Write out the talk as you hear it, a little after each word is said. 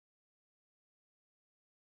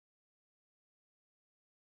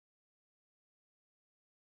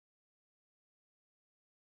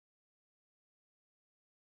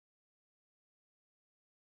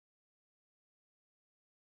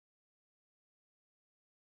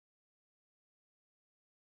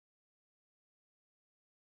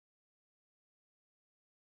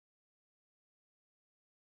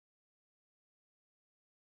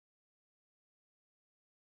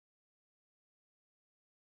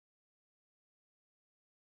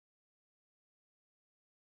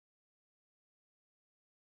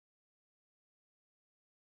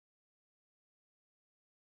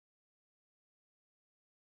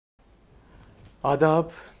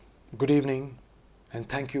Adab, good evening, and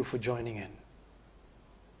thank you for joining in.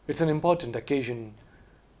 It's an important occasion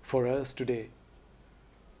for us today,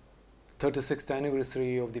 36th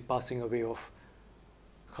anniversary of the passing away of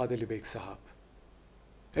Qadir Ali Baig Sahab.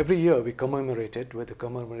 Every year we commemorate it with a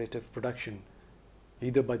commemorative production,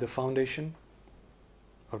 either by the foundation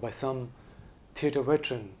or by some theatre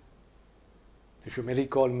veteran. If you may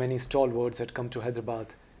recall, many stalwarts had come to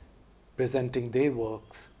Hyderabad presenting their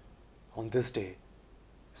works on this day,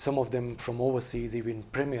 some of them from overseas even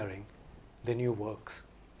premiering their new works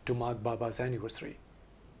to mark Baba's anniversary.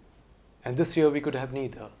 And this year we could have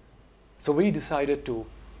neither. So we decided to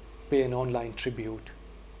pay an online tribute,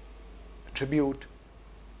 a tribute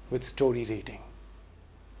with story reading.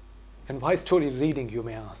 And why story reading, you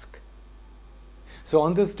may ask? So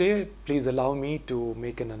on this day, please allow me to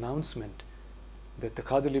make an announcement that the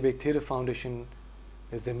Qadir Ali Baig Theatre Foundation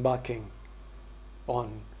is embarking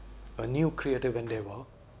on a new creative endeavor,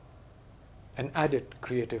 an added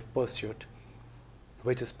creative pursuit,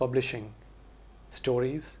 which is publishing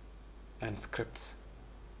stories and scripts.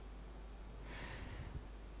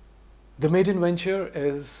 The maiden venture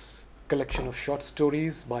is a collection of short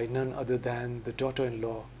stories by none other than the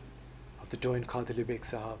daughter-in-law of the joint Qadir Ali Baig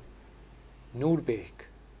Sahab, Noor Baig,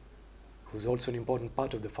 who is also an important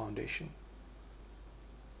part of the foundation.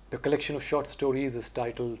 The collection of short stories is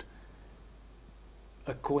titled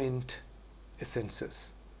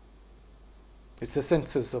A-Quaint-Essences. It's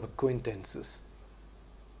essences of acquaintances.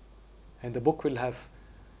 And the book will have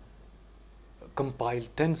compiled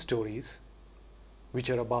 10 stories which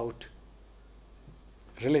are about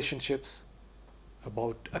relationships,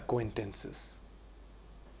 about acquaintances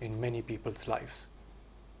in many people's lives.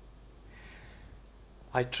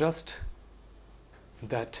 I trust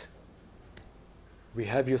that we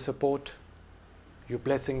have your support, your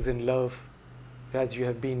blessings and love, as you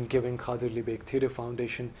have been giving Qadir Ali Baig Theatre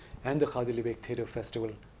Foundation and the Qadir Ali Baig Theatre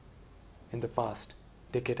Festival in the past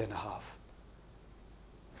decade and a half.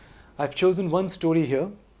 I've chosen one story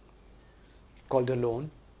here called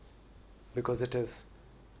Alone because it is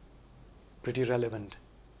pretty relevant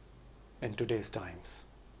in today's times.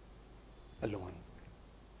 Alone.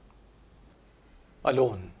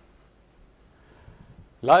 Alone.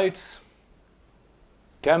 Lights,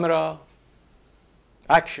 camera,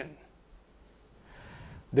 action.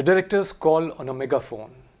 The director's call on a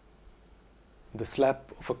megaphone, the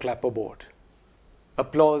slap of a clapperboard,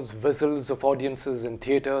 applause, whistles of audiences in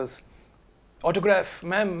theatres. Autograph,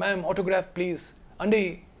 ma'am, autograph please.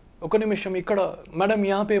 Andi, oka nimisham ikkada, madam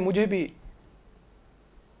yahan pe mujhe bhi.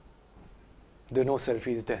 There are no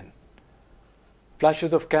selfies then.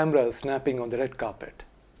 Flashes of cameras snapping on the red carpet.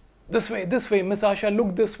 This way, Miss Asha,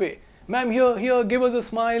 look this way. Ma'am, here, give us a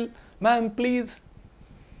smile. Ma'am, please.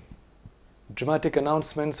 Dramatic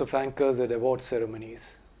announcements of anchors at award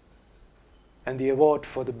ceremonies. And the award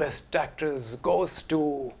for the best actress goes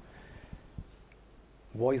to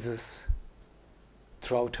voices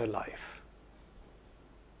throughout her life.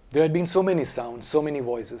 There had been so many sounds, so many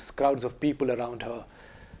voices, crowds of people around her.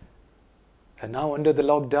 And now under the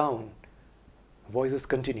lockdown, voices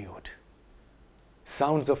continued.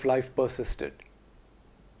 Sounds of life persisted.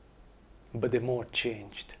 But the mode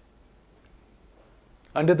changed.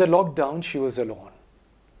 Under the lockdown, she was alone.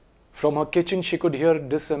 From her kitchen, she could hear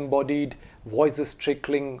disembodied voices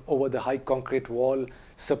trickling over the high concrete wall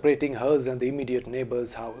separating hers and the immediate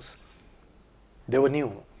neighbor's house. They were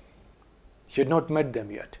new. She had not met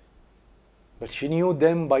them yet, but she knew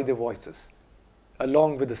them by their voices,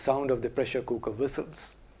 along with the sound of the pressure cooker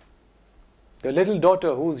whistles. The little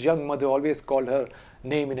daughter, whose young mother always called her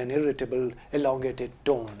name in an irritable, elongated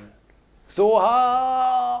tone.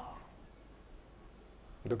 Soha!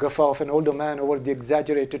 The guffaw of an older man over the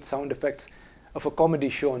exaggerated sound effects of a comedy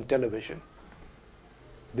show on television.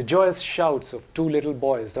 The joyous shouts of two little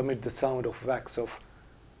boys amid the sound of wax of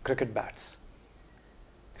cricket bats.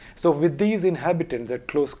 So with these inhabitants at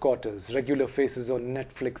close quarters, regular faces on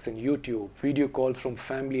Netflix and YouTube, video calls from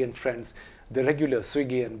family and friends, the regular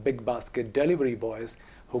Swiggy and Big Basket delivery boys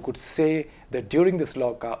who could say that during this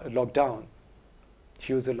lockdown,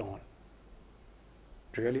 she was alone.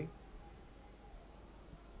 Really?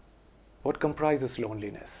 What comprises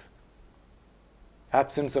loneliness?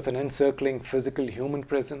 Absence of an encircling physical human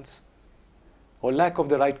presence? Or lack of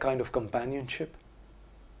the right kind of companionship?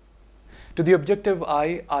 To the objective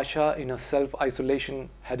eye, Asha in her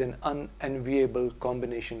self-isolation had an unenviable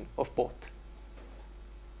combination of both.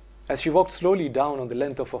 As she walked slowly down on the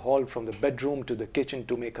length of a hall from the bedroom to the kitchen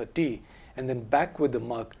to make her tea, and then back with the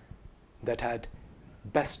mug that had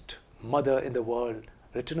 "Best Mother in the World"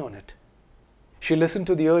 written on it, she listened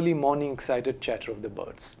to the early morning excited chatter of the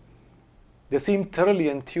birds. They seemed thoroughly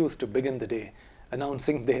enthused to begin the day,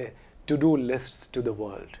 announcing their to-do lists to the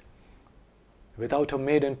world. Without her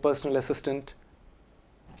maid and personal assistant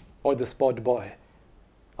or the spot boy,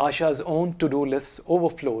 Asha's own to-do lists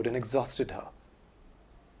overflowed and exhausted her.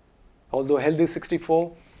 Although healthy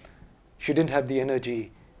 64, she didn't have the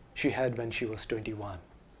energy she had when she was 21.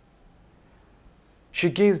 She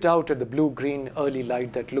gazed out at the blue-green early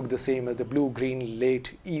light that looked the same as the blue-green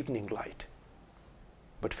late evening light,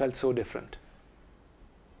 but felt so different.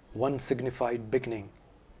 One signified beginning,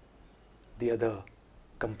 the other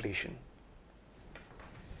completion.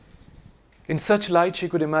 In such light, she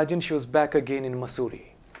could imagine she was back again in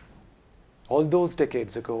Mussoorie, all those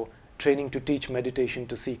decades ago, training to teach meditation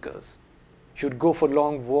to seekers. She would go for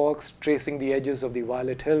long walks, tracing the edges of the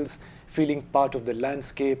violet hills, feeling part of the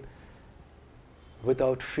landscape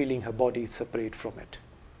without feeling her body separate from it.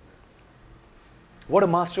 What a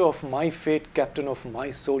master of my fate, captain of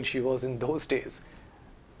my soul she was in those days,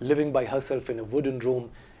 living by herself in a wooden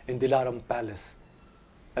room in Dilaram Palace,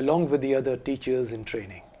 along with the other teachers in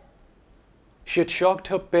training. She had shocked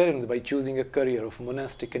her parents by choosing a career of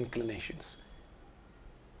monastic inclinations.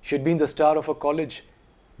 She had been the star of a college,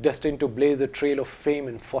 destined to blaze a trail of fame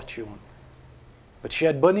and fortune. But she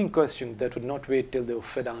had burning questions that would not wait till they were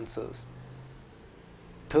fed answers,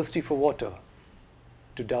 thirsty for water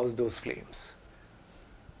to douse those flames.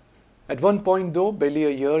 At one point, though, barely a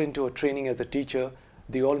year into her training as a teacher,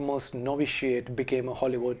 the almost novitiate became a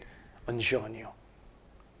Hollywood ingenue.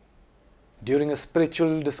 During a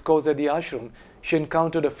spiritual discourse at the ashram, she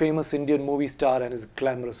encountered a famous Indian movie star and his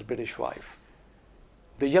glamorous British wife.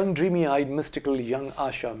 The young, dreamy-eyed, mystical young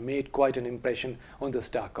Asha made quite an impression on the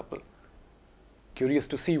star couple. Curious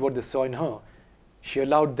to see what they saw in her, she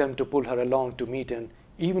allowed them to pull her along to meet an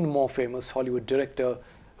even more famous Hollywood director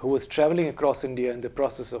who was traveling across India in the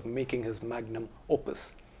process of making his magnum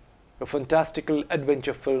opus, a fantastical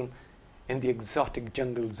adventure film in the exotic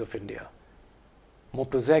jungles of India. More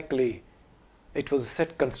prosaically, it was a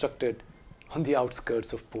set constructed on the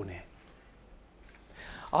outskirts of Pune.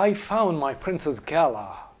 I found my Princess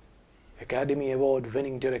Gala, Academy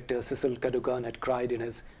Award-winning director Cecil Cadogan had cried in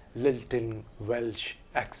his lilting Welsh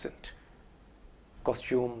accent.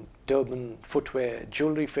 Costume, turban, footwear,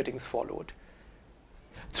 jewelry fittings followed.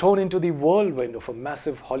 Thrown into the whirlwind of a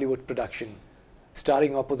massive Hollywood production,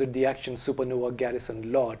 starring opposite the action supernova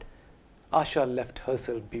Garrison Lord, Asha left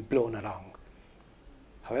herself be blown around.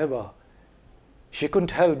 However, she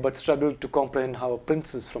couldn't help but struggle to comprehend how a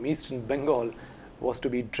princess from eastern Bengal was to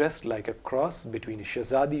be dressed like a cross between a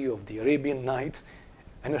Shahzadi of the Arabian Nights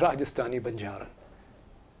and a Rajasthani Banjaran.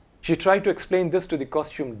 She tried to explain this to the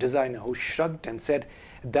costume designer, who shrugged and said,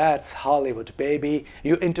 "That's Hollywood, baby.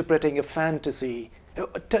 You're interpreting a fantasy.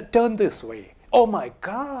 Turn this way. Oh my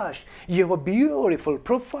gosh, you have a beautiful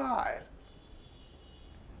profile."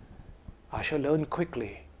 Asha learned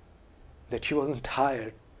quickly that she wasn't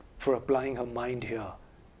hired for applying her mind here,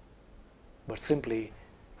 but simply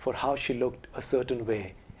for how she looked a certain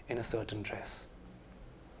way in a certain dress.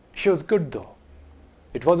 She was good though.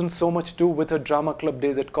 It wasn't so much to do with her drama club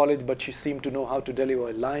days at college, but she seemed to know how to deliver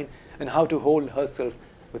a line and how to hold herself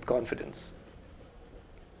with confidence.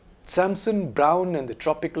 Samson, Brown and the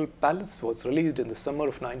Tropical Palace was released in the summer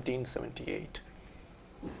of 1978.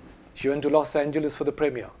 She went to Los Angeles for the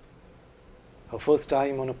premiere. Her first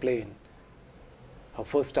time on a plane. Her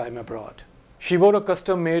first time abroad. She wore a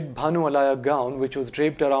custom-made Bhanu Alaya gown which was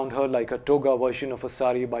draped around her like a toga version of a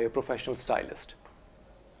sari by a professional stylist.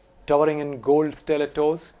 Towering in gold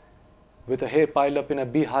stilettos, with her hair piled up in a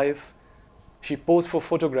beehive, she posed for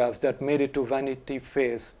photographs that made it to Vanity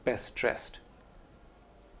Fair's Best Dressed.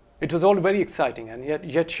 It was all very exciting, and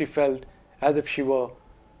yet she felt as if she were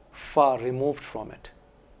far removed from it,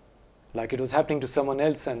 like it was happening to someone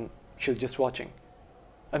else and she was just watching,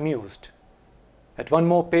 amused, at one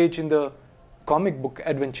more page in the comic book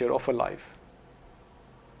adventure of her life.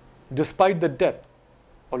 Despite the depth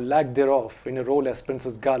or lack thereof in a role as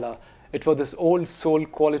Princess Gala, it was this old soul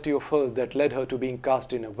quality of hers that led her to being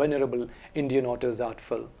cast in a venerable Indian author's art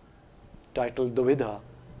film titled Duvidha.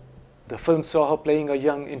 The film saw her playing a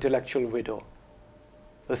young intellectual widow,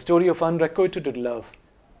 a story of unrequited love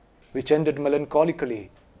which ended melancholically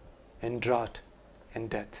in drought and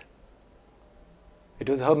death. It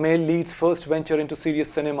was her male lead's first venture into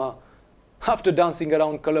serious cinema after dancing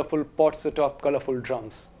around colorful pots atop colorful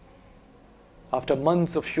drums. After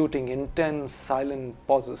months of shooting intense, silent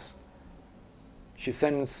pauses, she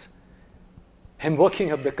sends him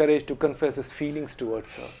working up the courage to confess his feelings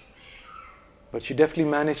towards her. But she deftly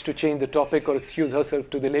managed to change the topic or excuse herself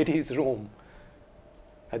to the ladies' room.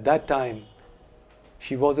 At that time,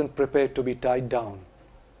 she wasn't prepared to be tied down.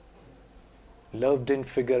 Love didn't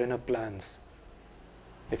figure in her plans,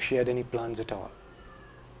 if she had any plans at all.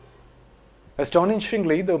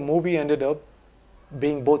 Astonishingly, the movie ended up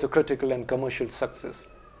being both a critical and commercial success.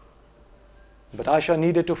 But Aisha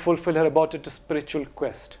needed to fulfill her aborted spiritual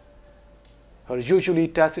quest. Her usually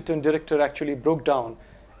taciturn director actually broke down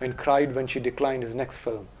and cried when she declined his next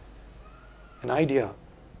film, an idea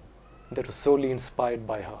that was solely inspired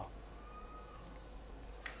by her.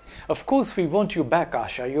 "Of course we want you back,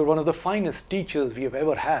 Asha. You're one of the finest teachers we have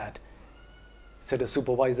ever had," said a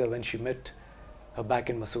supervisor when she met her back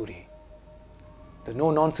in Missouri. The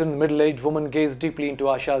no-nonsense middle-aged woman gazed deeply into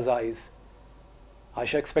Asha's eyes.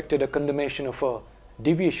 Aisha expected a condemnation of her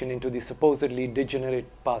deviation into the supposedly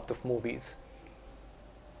degenerate path of movies.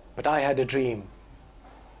 "But I had a dream,"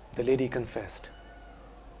 the lady confessed.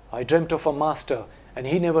 "I dreamt of a master, and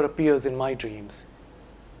he never appears in my dreams.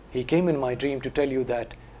 He came in my dream to tell you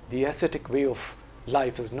that the ascetic way of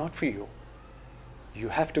life is not for you. You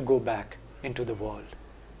have to go back into the world."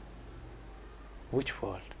 Which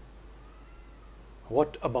world?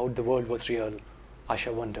 What about the world was real?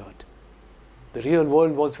 Asha wondered. The real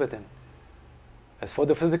world was within. As for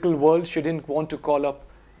the physical world, she didn't want to call up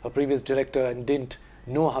her previous director and didn't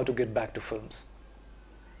know how to get back to films.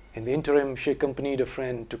 In the interim, she accompanied a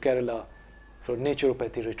friend to Kerala for a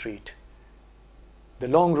naturopathy retreat. The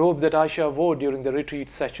long robes that Aisha wore during the retreat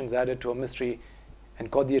sessions added to her mystery and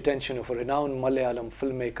caught the attention of a renowned Malayalam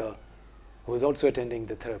filmmaker who was also attending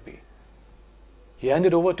the therapy. He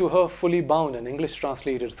handed over to her fully bound and English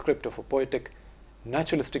translated script of a poetic,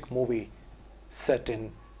 naturalistic movie set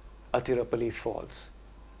in Atirapalli Falls.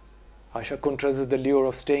 Aisha couldn't resist the lure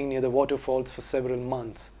of staying near the waterfalls for several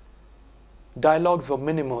months. Dialogues were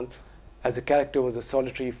minimal, as the character was a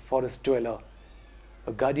solitary forest dweller,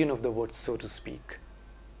 a guardian of the woods, so to speak.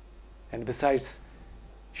 And besides,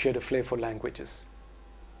 she had a flair for languages.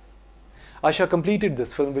 Aisha completed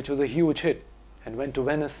this film, which was a huge hit, and went to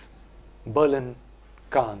Venice, Berlin,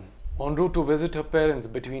 Cannes. En route to visit her parents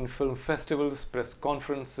between film festivals, press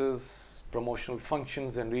conferences, promotional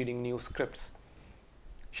functions, and reading new scripts,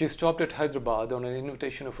 she stopped at Hyderabad on an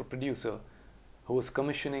invitation of a producer who was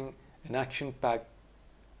commissioning an action-packed,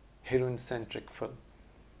 heroine-centric film.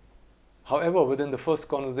 However, within the first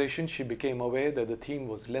conversation, she became aware that the theme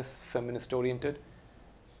was less feminist-oriented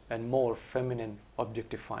and more feminine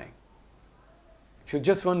objectifying. She was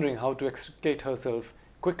just wondering how to extricate herself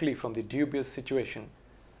quickly from the dubious situation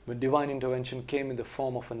when divine intervention came in the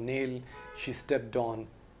form of a nail she stepped on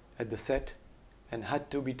at the set and had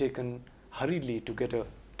to be taken hurriedly to get a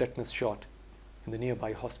tetanus shot in the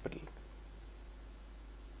nearby hospital.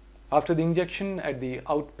 After the injection at the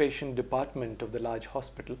outpatient department of the large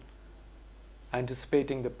hospital,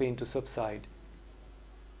 anticipating the pain to subside,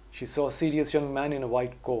 she saw a serious young man in a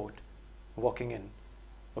white coat walking in,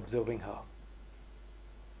 observing her.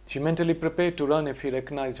 She mentally prepared to run if he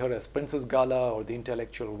recognized her as Princess Gala or the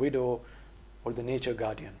intellectual widow or the nature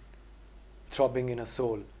guardian, throbbing in her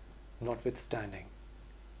soul, notwithstanding.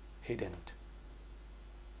 He didn't.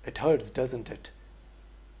 "It hurts, doesn't it?"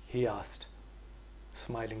 he asked,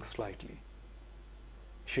 smiling slightly.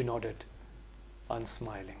 She nodded,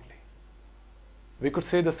 unsmilingly. "We could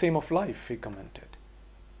say the same of life," he commented.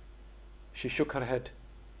 She shook her head,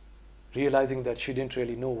 realizing that she didn't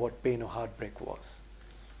really know what pain or heartbreak was.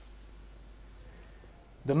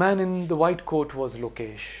 The man in the white coat was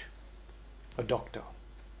Lokesh, a doctor,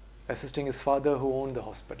 assisting his father who owned the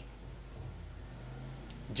hospital.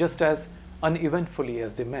 Just as uneventfully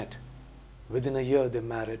as they met, within a year they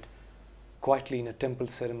married, quietly in a temple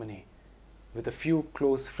ceremony, with a few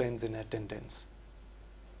close friends in attendance,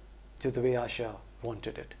 just the way Asha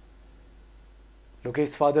wanted it.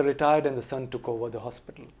 Lokesh's father retired and the son took over the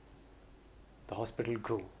hospital. The hospital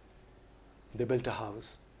grew. They built a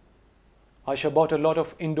house. Asha bought a lot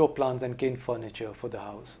of indoor plants and cane furniture for the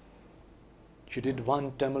house. She did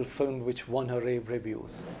one Tamil film which won her rave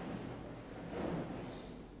reviews.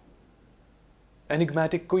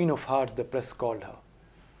 Enigmatic Queen of Hearts, the press called her.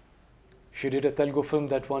 She did a Telugu film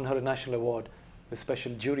that won her a national award, the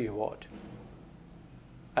Special Jury Award.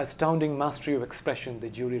 Astounding mastery of expression, the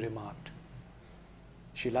jury remarked.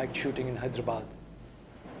 She liked shooting in Hyderabad,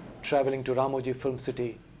 traveling to Ramoji Film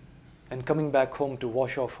City, and coming back home to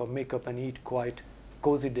wash off her makeup and eat quiet,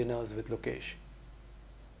 cozy dinners with Lokesh.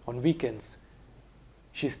 On weekends,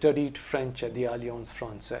 she studied French at the Alliance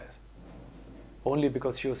Française, only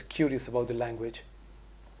because she was curious about the language,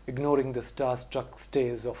 ignoring the star-struck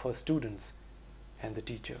stares of her students and the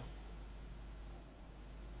teacher.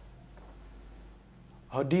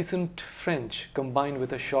 Her decent French, combined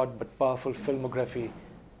with a short but powerful filmography,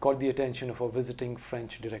 caught the attention of a visiting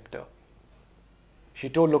French director. She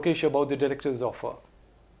told Lokesh about the director's offer,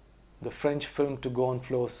 the French film to go on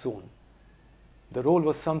floor soon. The role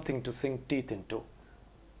was something to sink teeth into.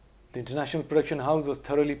 The international production house was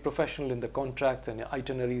thoroughly professional in the contracts and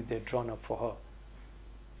itineraries they had drawn up for her.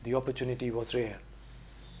 The opportunity was rare,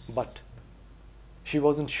 but she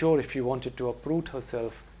wasn't sure if she wanted to uproot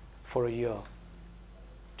herself for a year,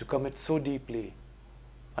 to commit so deeply,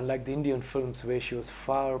 unlike the Indian films where she was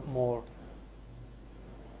far more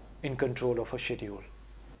in control of her schedule.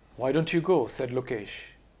 "Why don't you go?" said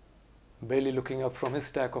Lokesh, barely looking up from his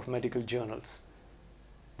stack of medical journals.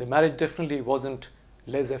 The marriage definitely wasn't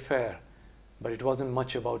laissez-faire, but it wasn't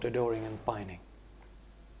much about adoring and pining.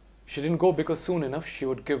 She didn't go because soon enough she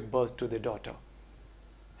would give birth to their daughter.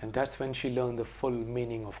 And that's when she learned the full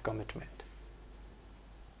meaning of commitment.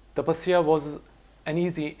 Tapasya was an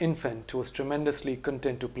easy infant who was tremendously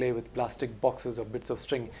content to play with plastic boxes or bits of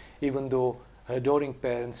string, even though her adoring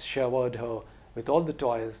parents showered her with all the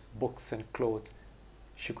toys, books and clothes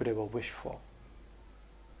she could ever wish for.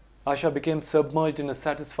 Asha became submerged in a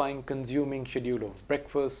satisfying consuming schedule of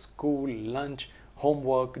breakfast, school, lunch,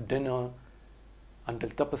 homework, dinner, until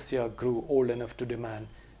Tapasya grew old enough to demand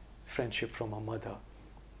friendship from her mother,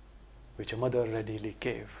 which her mother readily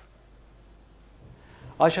gave.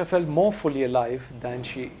 Asha felt more fully alive than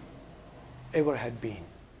she ever had been.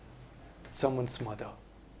 Someone's mother.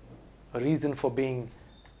 A reason for being,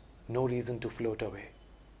 no reason to float away.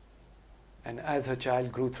 And as her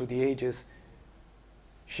child grew through the ages,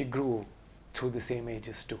 she grew through the same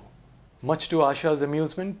ages too. Much to Asha's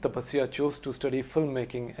amusement, Tapasya chose to study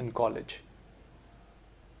filmmaking in college.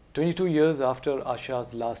 22 years after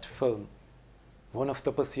Asha's last film, one of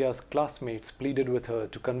Tapasya's classmates pleaded with her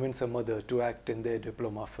to convince her mother to act in their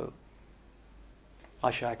diploma film.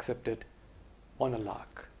 Asha accepted on a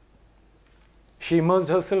lark. She immersed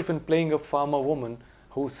herself in playing a farmer woman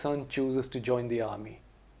whose son chooses to join the army.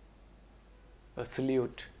 A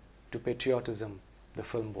salute to patriotism the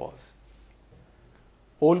film was.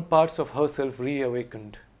 Old parts of herself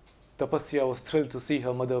reawakened. Tapasya was thrilled to see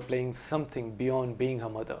her mother playing something beyond being her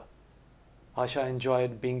mother. Asha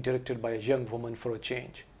enjoyed being directed by a young woman for a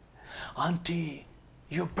change. "Auntie,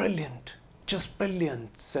 you're brilliant, just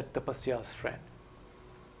brilliant," said Tapasya's friend.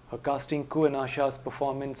 Her casting coup and Asha's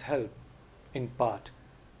performance helped, in part,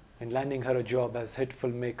 in landing her a job as hit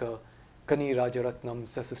filmmaker Kani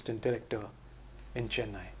Rajaratnam's assistant director in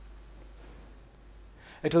Chennai.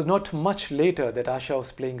 It was not much later that Asha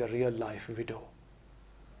was playing a real-life widow.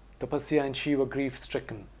 Tapasya and she were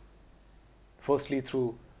grief-stricken, firstly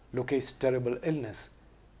through Lokesh's terrible illness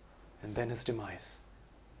and then his demise.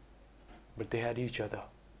 But they had each other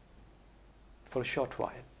for a short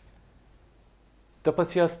while.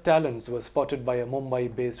 Tapasya's talents were spotted by a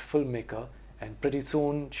Mumbai-based filmmaker, and pretty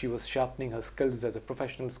soon she was sharpening her skills as a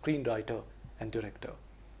professional screenwriter and director.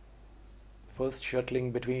 First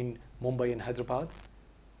shuttling between Mumbai and Hyderabad,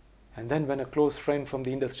 and then when a close friend from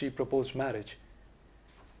the industry proposed marriage,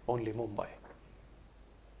 only Mumbai.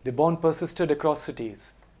 The bond persisted across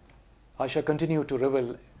cities. Asha continued to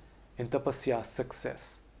revel in Tapasya's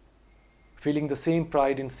success, feeling the same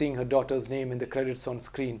pride in seeing her daughter's name in the credits on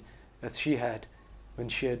screen as she had when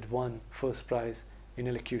she had won first prize in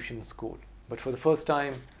elocution school. But for the first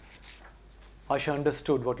time, Asha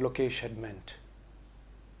understood what Lokesh had meant.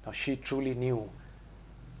 Now she truly knew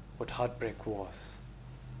what heartbreak was.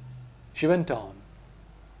 She went on.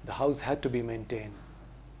 The house had to be maintained.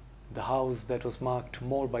 The house that was marked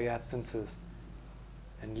more by absences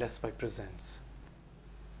and less by presence.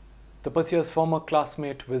 Tapasya's former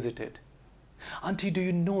classmate visited. "Auntie, do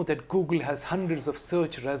you know that Google has hundreds of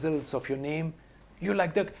search results of your name? You're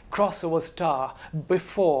like the crossover star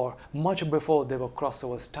much before there were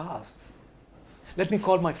crossover stars. Let me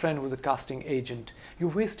call my friend who's a casting agent. You're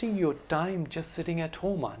wasting your time just sitting at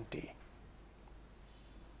home, Auntie."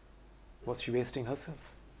 Was she wasting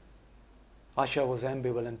herself? Asha was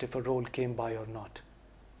ambivalent if a role came by or not.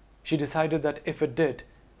 She decided that if it did,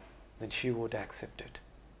 then she would accept it.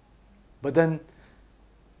 But then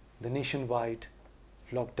the nationwide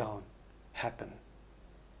lockdown happened.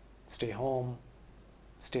 Stay home,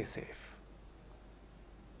 stay safe.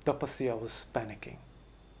 Tapasya was panicking,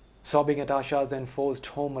 sobbing at Asha's enforced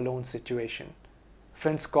home alone situation.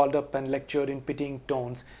 Friends called up and lectured in pitying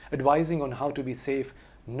tones, advising on how to be safe,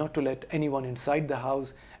 not to let anyone inside the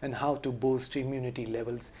house, and how to boost immunity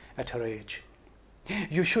levels at her age.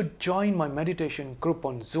 "You should join my meditation group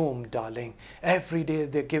on Zoom, darling. Every day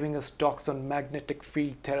they're giving us talks on magnetic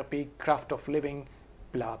field therapy, craft of living,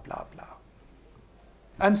 blah, blah, blah.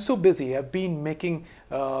 I'm so busy. I've been making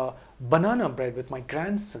banana bread with my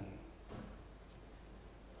grandson."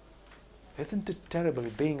 Isn't it terrible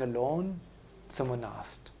being alone? Someone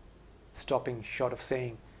asked, stopping short of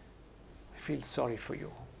saying, "I feel sorry for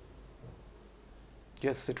you."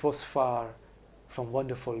 Yes, it was far from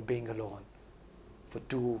wonderful being alone for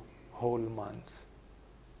 2 whole months.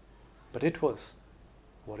 But it was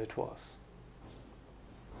what it was.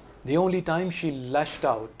 The only time she lashed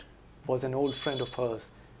out was an old friend of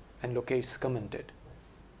hers, and Lokesh commented,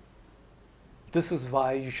 "This is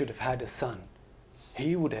why you should have had a son.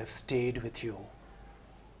 He would have stayed with you."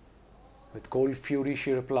 With cold fury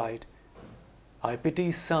she replied, "I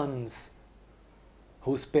pity sons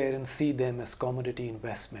whose parents see them as commodity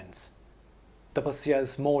investments. Tapasya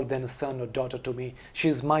is more than a son or daughter to me. She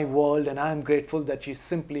is my world, and I am grateful that she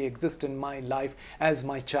simply exists in my life as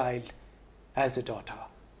my child, as a daughter."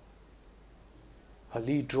 Her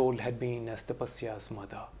lead role had been as Tapasya's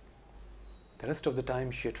mother. The rest of the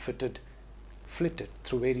time she had flitted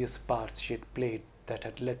through various parts she had played that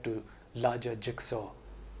had led to larger jigsaw,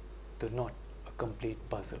 though not a complete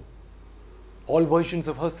puzzle. All versions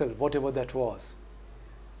of herself, whatever that was.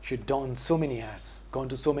 She had donned so many hats, gone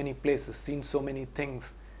to so many places, seen so many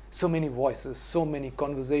things, so many voices, so many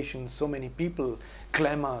conversations, so many people,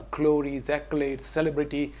 glamour, glories, accolades,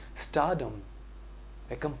 celebrity, stardom,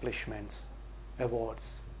 accomplishments,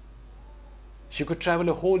 awards. She could travel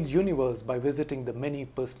a whole universe by visiting the many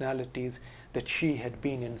personalities that she had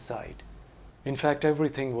been inside. In fact,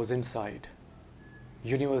 everything was inside.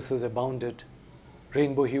 Universes abounded,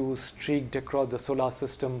 rainbow hues streaked across the solar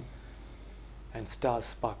system, and stars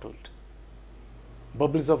sparkled.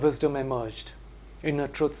 Bubbles of wisdom emerged. Inner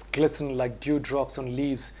truths glistened like dewdrops on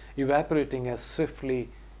leaves, evaporating as swiftly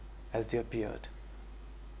as they appeared.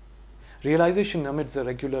 Realization amidst the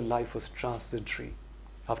regular life was transitory.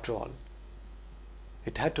 After all,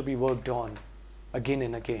 it had to be worked on again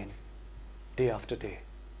and again, day after day.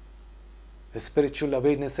 A spiritual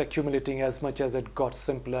awareness accumulating as much as it got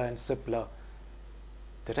simpler and simpler,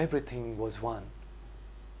 that everything was one,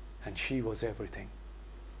 and she was everything,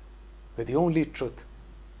 where the only truth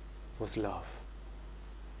was love.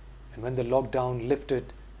 And when the lockdown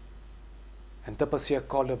lifted and Tapasya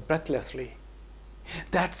called her breathlessly,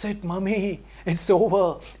 "That's it, Mummy, it's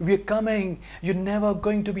over, we're coming, you're never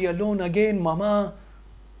going to be alone again, Mama."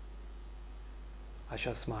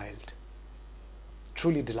 Asha smiled,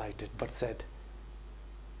 truly delighted, but said,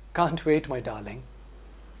 "Can't wait, my darling."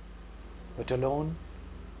 But alone,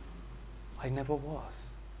 I never was.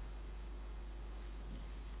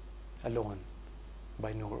 Alone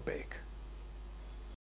by Noor Baig.